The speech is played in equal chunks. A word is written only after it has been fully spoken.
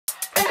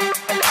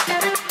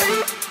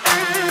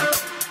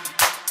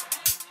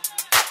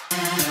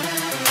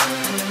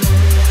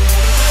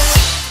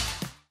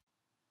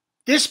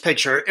This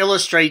picture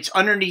illustrates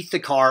underneath the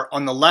car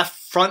on the left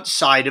front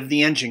side of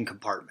the engine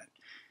compartment.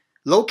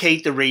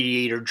 Locate the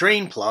radiator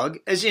drain plug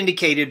as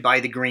indicated by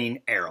the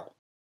green arrow.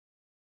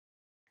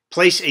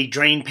 Place a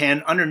drain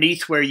pan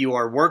underneath where you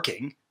are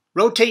working.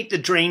 Rotate the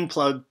drain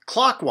plug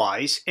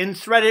clockwise and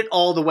thread it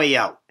all the way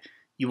out.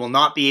 You will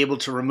not be able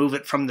to remove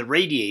it from the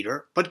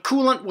radiator, but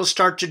coolant will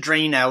start to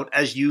drain out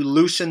as you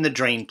loosen the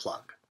drain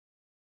plug.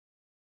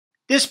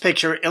 This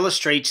picture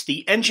illustrates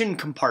the engine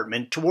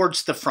compartment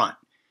towards the front.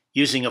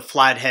 Using a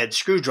flathead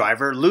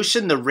screwdriver,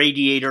 loosen the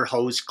radiator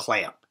hose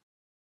clamp.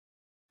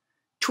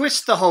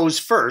 Twist the hose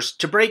first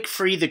to break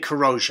free the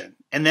corrosion,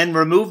 and then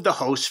remove the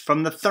hose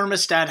from the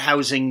thermostat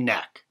housing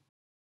neck.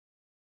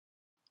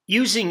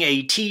 Using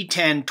a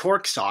T10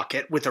 torque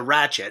socket with a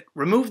ratchet,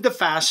 remove the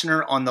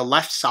fastener on the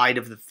left side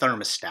of the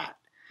thermostat.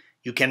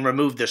 You can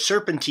remove the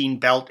serpentine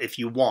belt if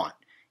you want.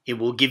 It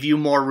will give you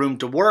more room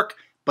to work,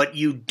 but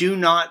you do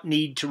not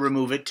need to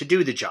remove it to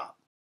do the job.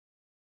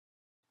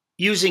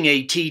 Using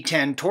a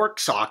T10 torque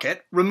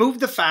socket, remove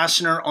the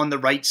fastener on the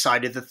right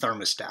side of the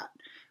thermostat.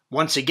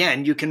 Once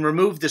again, you can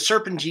remove the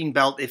serpentine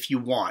belt if you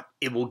want.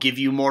 It will give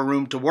you more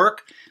room to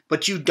work,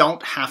 but you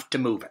don't have to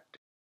move it.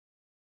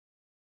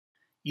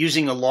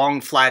 Using a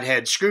long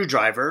flathead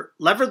screwdriver,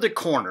 lever the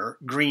corner,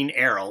 green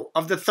arrow,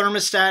 of the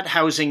thermostat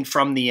housing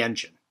from the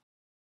engine.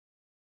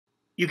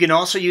 You can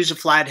also use a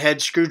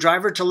flathead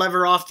screwdriver to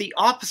lever off the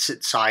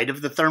opposite side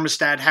of the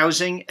thermostat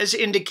housing as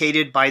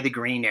indicated by the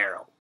green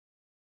arrow.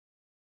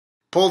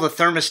 Pull the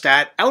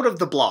thermostat out of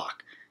the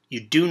block. You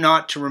do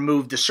not to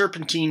remove the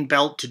serpentine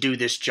belt to do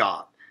this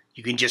job.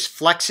 You can just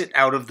flex it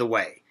out of the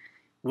way.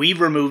 We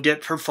removed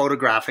it for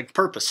photographic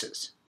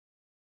purposes.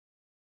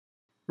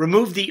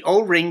 Remove the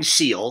O-ring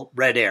seal,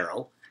 red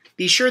arrow.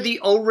 Be sure the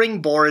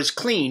O-ring bore is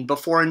clean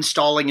before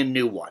installing a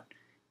new one.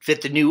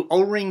 Fit the new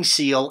O-ring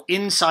seal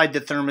inside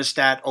the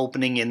thermostat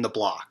opening in the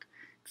block.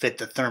 Fit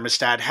the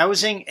thermostat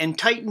housing and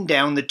tighten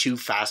down the two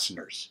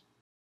fasteners.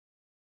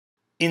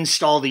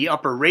 Install the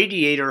upper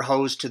radiator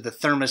hose to the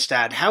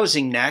thermostat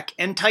housing neck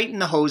and tighten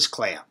the hose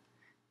clamp.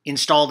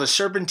 Install the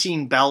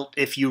serpentine belt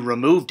if you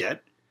removed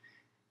it.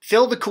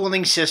 Fill the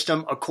cooling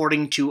system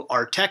according to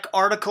our tech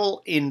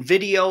article in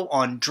video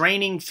on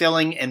draining,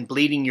 filling, and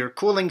bleeding your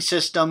cooling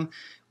system,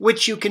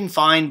 which you can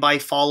find by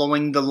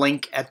following the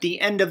link at the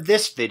end of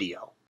this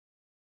video.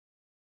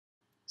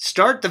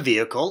 Start the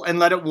vehicle and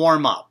let it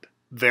warm up.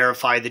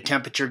 Verify the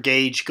temperature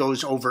gauge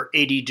goes over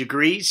 80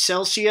 degrees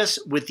Celsius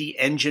with the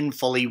engine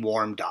fully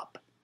warmed up.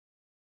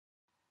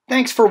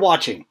 Thanks for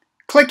watching.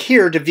 Click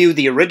here to view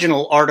the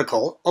original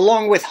article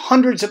along with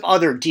hundreds of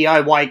other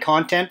DIY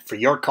content for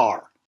your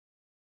car.